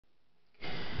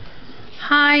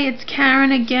Hi, it's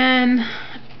Karen again.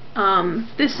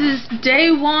 This is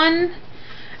day one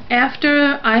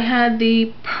after I had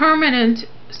the permanent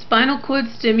spinal cord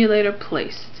stimulator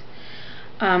placed.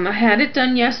 I had it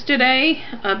done yesterday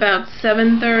about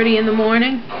 7:30 in the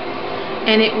morning,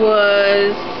 and it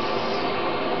was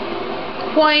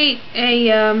quite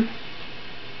a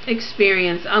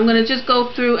experience. I'm going to just go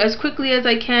through as quickly as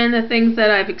I can the things that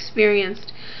I've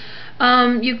experienced.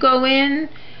 You go in,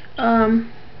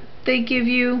 they give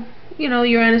you,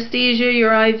 your anesthesia,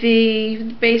 your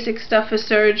IV, basic stuff for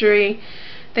surgery.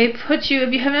 They put you,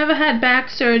 if you have ever had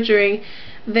back surgery,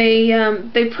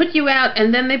 they put you out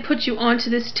and then they put you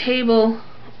onto this table,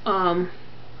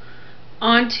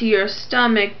 onto your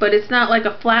stomach, but it's not like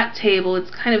a flat table.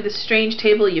 It's kind of this strange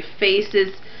table. Your face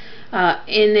is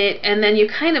in it, and then you're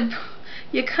kind of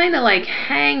like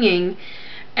hanging,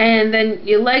 and then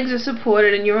your legs are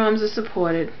supported and your arms are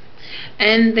supported,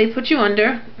 and they put you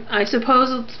under.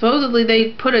 Supposedly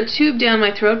they put a tube down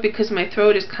my throat because my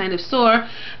throat is kind of sore,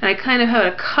 and I kind of had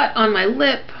a cut on my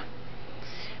lip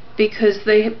because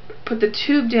they put the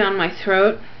tube down my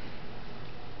throat.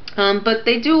 But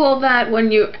they do all that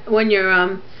when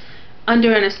you're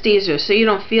under anesthesia, so you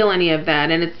don't feel any of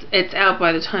that, and it's out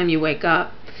by the time you wake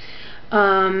up.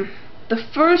 The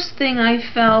first thing I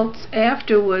felt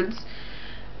afterwards,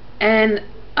 and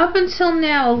up until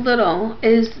now a little,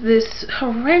 is this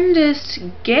horrendous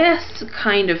gas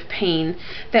kind of pain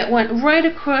that went right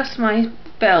across my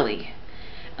belly,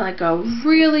 like a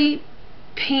really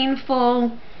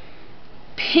painful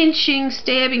pinching,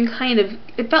 stabbing kind of,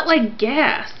 it felt like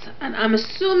gas, and I'm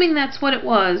assuming that's what it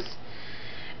was.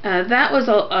 That was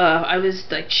I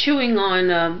was like chewing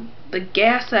on the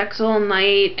gas X all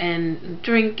night and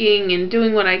drinking and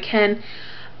doing what I can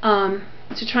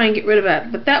to try and get rid of that.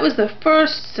 But that was the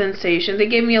first sensation. They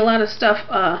gave me a lot of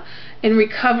stuff in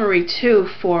recovery too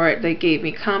for it. They gave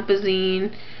me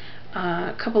Compazine,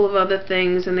 a couple of other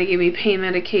things, and they gave me pain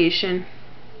medication.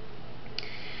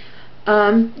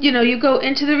 You go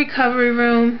into the recovery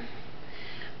room.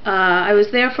 I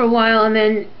was there for a while, and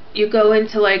then you go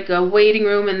into like a waiting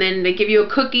room, and then they give you a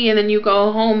cookie, and then you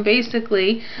go home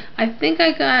basically. I think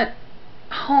I got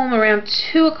home around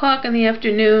 2 o'clock in the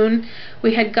afternoon.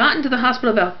 We had gotten to the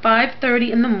hospital about 5:30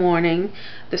 in the morning.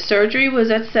 The surgery was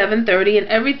at 7:30, and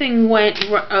everything went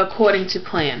according to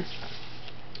plan.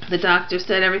 The doctor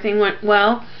said everything went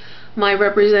well. My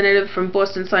representative from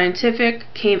Boston Scientific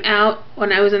came out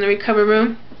when I was in the recovery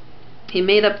room. He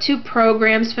made up 2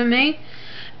 programs for me,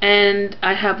 and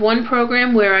I have one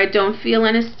program where I don't feel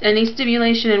any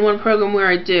stimulation and one program where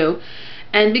I do.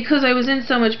 And because I was in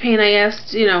so much pain, I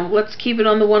asked, let's keep it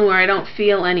on the one where I don't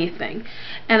feel anything.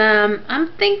 And I'm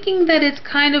thinking that it's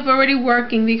kind of already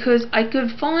working, because I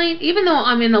could find, even though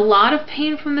I'm in a lot of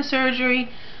pain from the surgery,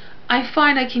 I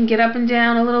find I can get up and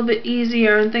down a little bit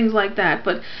easier and things like that.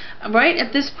 But right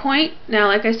at this point, now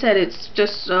like I said, it's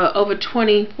just over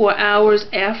 24 hours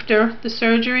after the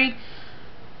surgery,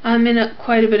 I'm in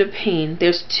quite a bit of pain.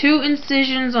 There's 2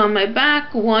 incisions on my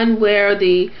back, one where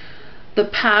the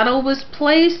paddle was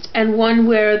placed, and one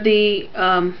where the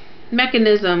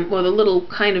mechanism, or the little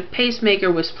kind of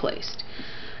pacemaker, was placed.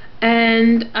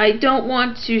 And I don't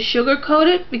want to sugarcoat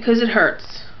it because it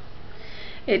hurts.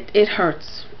 It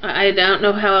hurts. I don't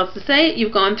know how else to say it.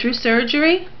 You've gone through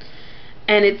surgery,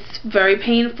 and it's very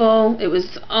painful. It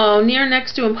was near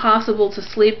next to impossible to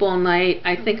sleep all night.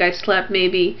 I think I slept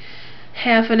maybe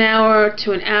half an hour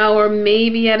to an hour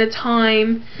maybe at a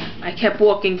time. I kept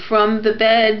walking from the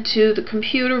bed to the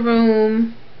computer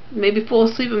room, maybe fall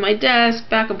asleep at my desk,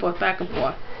 back and forth, back and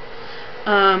forth.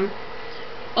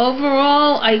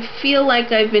 Overall, I feel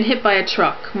like I've been hit by a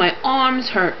truck. My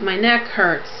arms hurt, my neck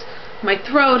hurts, my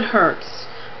throat hurts,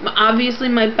 obviously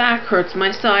my back hurts,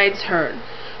 my sides hurt.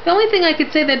 The only thing I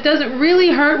could say that doesn't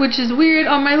really hurt, which is weird,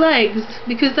 are my legs,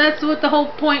 because that's what the whole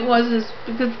point was, is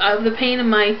because of the pain in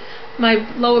my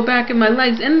lower back and my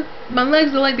legs, and my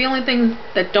legs are like the only things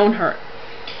that don't hurt.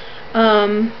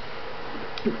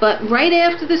 But right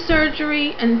after the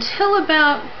surgery, until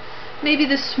about maybe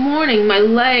this morning, my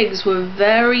legs were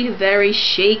very, very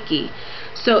shaky.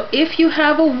 So if you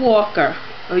have a walker,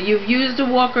 or you've used a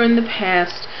walker in the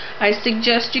past, I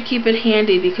suggest you keep it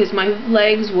handy, because my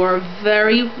legs were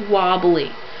very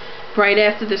wobbly right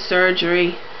after the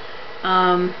surgery.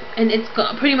 And it's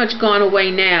pretty much gone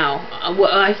away now.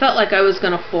 I felt like I was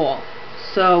going to fall.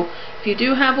 So if you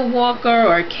do have a walker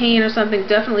or a cane or something,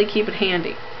 definitely keep it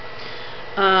handy.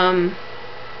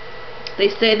 They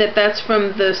say that that's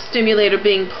from the stimulator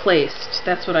being placed.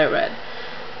 That's what I read.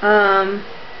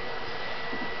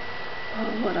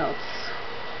 What else?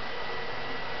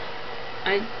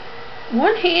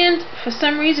 One hand, for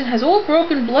some reason, has all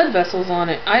broken blood vessels on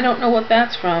it. I don't know what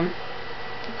that's from.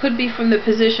 It could be from the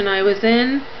position I was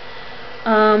in.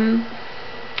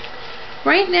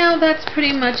 Right now, that's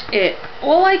pretty much it.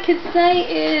 All I could say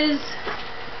is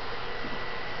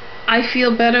I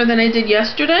feel better than I did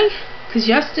yesterday. Because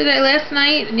last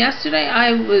night and yesterday,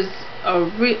 I was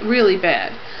really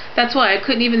bad. That's why I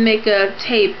couldn't even make a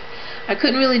tape. I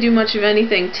couldn't really do much of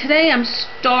anything. Today I'm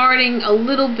starting a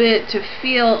little bit to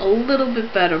feel a little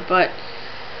bit better, but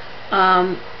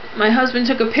my husband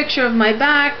took a picture of my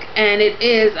back, and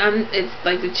it's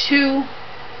like the two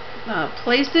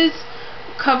places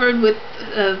covered with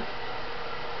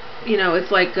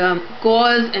it's like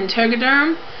gauze and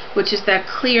Tegaderm, which is that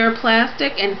clear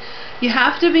plastic, and you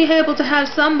have to be able to have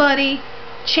somebody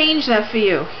change that for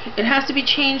you. It has to be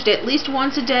changed at least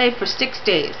once a day for 6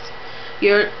 days.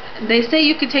 They say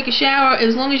you can take a shower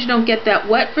as long as you don't get that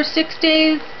wet for 6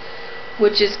 days,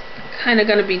 which is kind of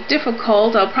going to be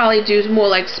difficult. I'll probably do more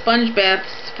like sponge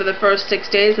baths for the first 6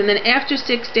 days, and then after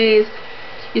 6 days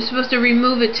you're supposed to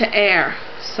remove it to air.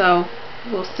 So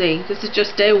we'll see. This is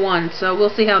just day 1, so we'll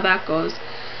see how that goes.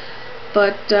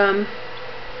 But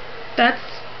that's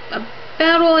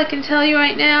about all I can tell you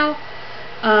right now.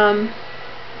 A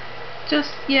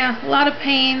lot of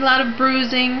pain, a lot of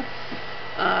bruising.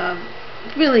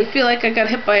 Really feel like I got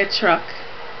hit by a truck.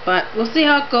 But we'll see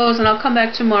how it goes, and I'll come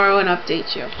back tomorrow and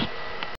update you.